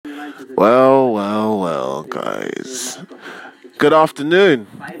Well, guys. Good afternoon,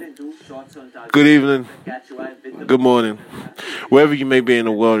 good evening, good morning. Wherever you may be in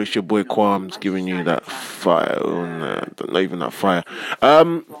the world, it's your boy Quam's giving you that fire. Not even that fire.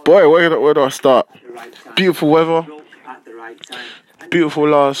 Boy, where do I start? Beautiful weather. Beautiful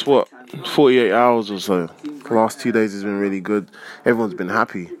last, 48 hours or so. The last 2 days has been really good. Everyone's been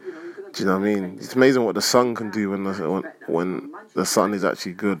happy. Do you know what I mean? It's amazing what the sun can do when the sun is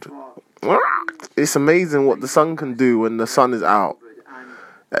actually good. It's amazing what the sun can do when the sun is out.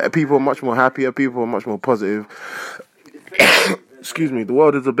 People are much more happier. People are much more positive. Excuse me. The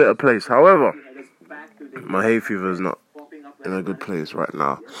world is a better place. However, my hay fever is not in a good place right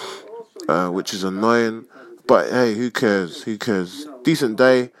now, which is annoying. But hey, who cares? Who cares? Decent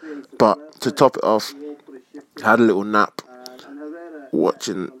day, but to top it off, had a little nap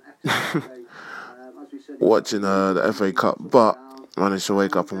watching the FA Cup, but managed to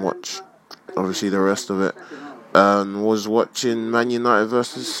wake up and watch obviously the rest of it. Was watching Man United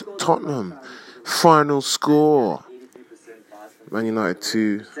versus Tottenham. Final score: Man United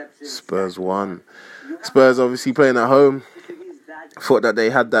 2, Spurs 1. Spurs obviously playing at home. Thought that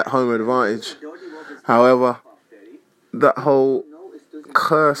they had that home advantage. However, that whole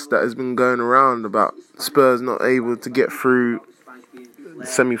curse that has been going around about Spurs not able to get through the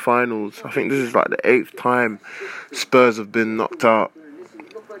semi-finals. I think this is like the 8th time Spurs have been knocked out.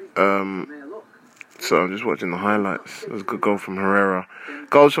 So I'm just watching the highlights. It was a good goal from Herrera.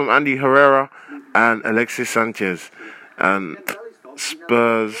 Goals from Andy Herrera and Alexis Sanchez. And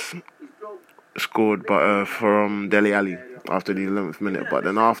Spurs scored from Dele Alli after the 11th minute. But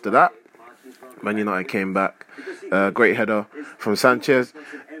then after that, Man United came back. Great header from Sanchez.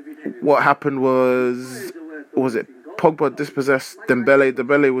 What happened was it Pogba dispossessed Dembele.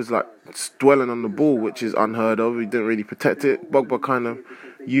 Dembele was like dwelling on the ball, which is unheard of. He didn't really protect it. Pogba kind of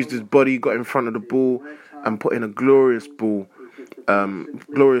used his body, got in front of the ball, and put in a glorious ball.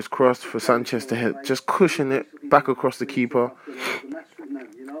 Glorious cross for Sanchez to hit, just cushion it back across the keeper.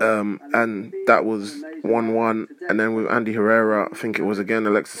 And that was 1-1. And then with Andy Herrera, I think it was again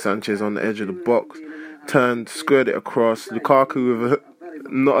Alexis Sanchez on the edge of the box, turned, squared it across. Lukaku with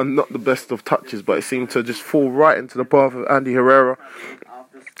not the best of touches, but it seemed to just fall right into the path of Andy Herrera,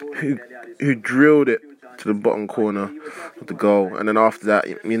 who drilled it to the bottom corner of the goal. And then after that,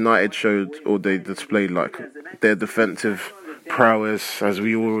 United showed, or they displayed like their defensive prowess, as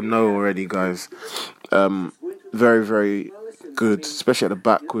we all know already, guys. Very, very good, especially at the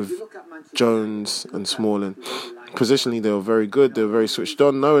back with Jones and Smalling. Positionally, they were very good. They were very switched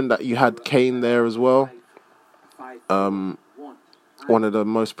on, knowing that you had Kane there as well. One of the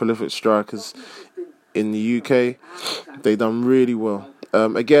most prolific strikers in the UK. They done really well.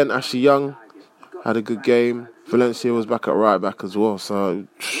 Again, Ashley Young had a good game. Valencia was back at right back as well. So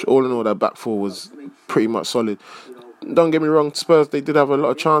all in all, that back four was pretty much solid. Don't get me wrong, Spurs, they did have a lot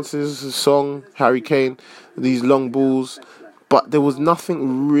of chances. Song, Harry Kane, these long balls. But there was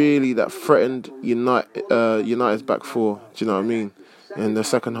nothing really that threatened United's back four. Do you know what I mean? In the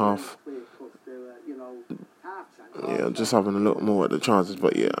second half. Yeah, just having a look more at the chances,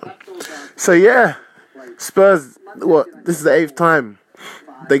 but yeah. So yeah, Spurs, this is the 8th time.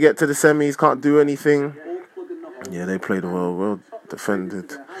 They get to the semis, can't do anything. Yeah, they played well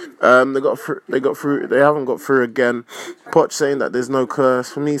defended. They got through. They haven't got through again. Poch saying that there's no curse.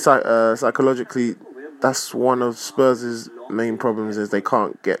 For me, psychologically, that's one of Spurs' main problems, is they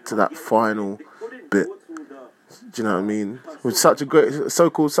can't get to that final bit. Do you know what I mean? With such a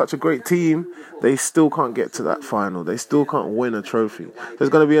great team, they still can't get to that final. They still can't win a trophy. There's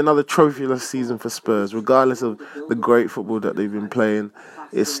going to be another trophyless season for Spurs, regardless of the great football that they've been playing.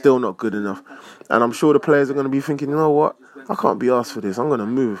 It's still not good enough. And I'm sure the players are going to be thinking, you know what? I can't be asked for this. I'm going to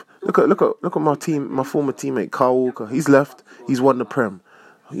move. Look at my team, my former teammate Kyle Walker. He's left. He's won the Prem.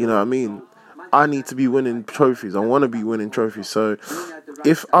 You know what I mean? I need to be winning trophies. I want to be winning trophies. So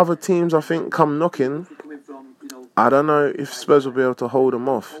if other teams, I think, come knocking, I don't know if Spurs will be able to hold them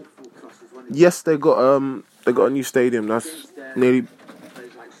off. Yes, they got a new stadium. That's nearly.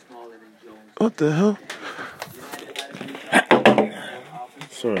 What the hell?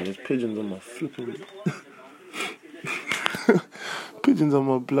 Sorry, there's pigeons on my flipping. Pigeons on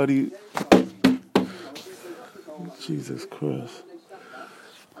my bloody. Jesus Christ.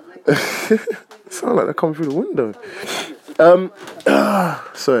 Sound like they're coming through the window.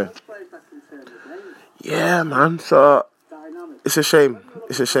 Sorry. Yeah, man. So it's a shame.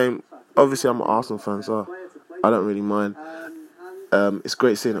 Obviously, I'm an Arsenal fan, so I don't really mind. It's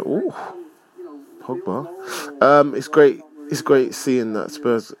great seeing it. Ooh, Pogba. It's great seeing that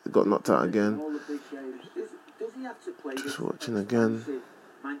Spurs got knocked out again. Just watching again.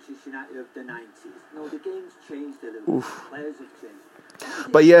 Oof.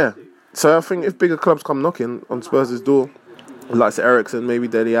 But yeah, so I think if bigger clubs come knocking on Spurs' door, like Eriksen, maybe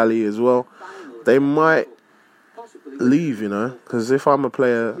Dele Alli as well, they might leave, because if I'm a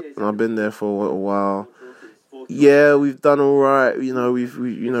player and I've been there for a while, yeah, we've done all right,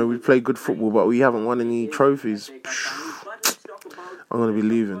 we've played good football, but we haven't won any trophies. I'm going to be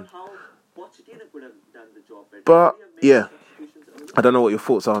leaving. But yeah, I don't know what your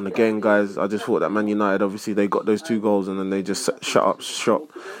thoughts are on the game, guys. I just thought that Man United, obviously, they got those 2 goals and then they just shut up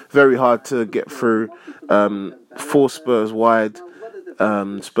shop. Very hard to get through. 4 Spurs wide.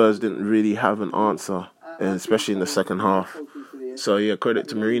 Spurs didn't really have an answer, especially in the second half. So, yeah, credit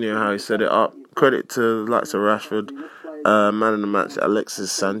to Mourinho, how he set it up. Credit to the likes of Rashford. Man of the match,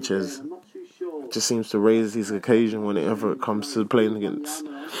 Alexis Sanchez. Just seems to raise his occasion whenever it comes to playing against...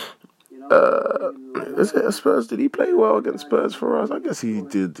 is it Spurs? Did he play well against Spurs for us? I guess he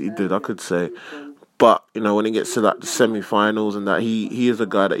did, I could say. But, when it gets to the semi-finals and that, he is a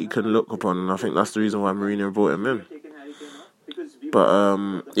guy that you can look upon, and I think that's the reason why Mourinho brought him in.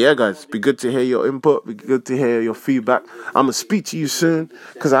 But, yeah, guys, be good to hear your input, be good to hear your feedback. I'm going to speak to you soon,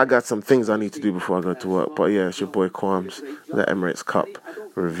 because I got some things I need to do before I go to work. But, yeah, it's your boy Quams, the Emirates Cup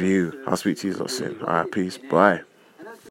review. I'll speak to you soon. All right, peace, bye.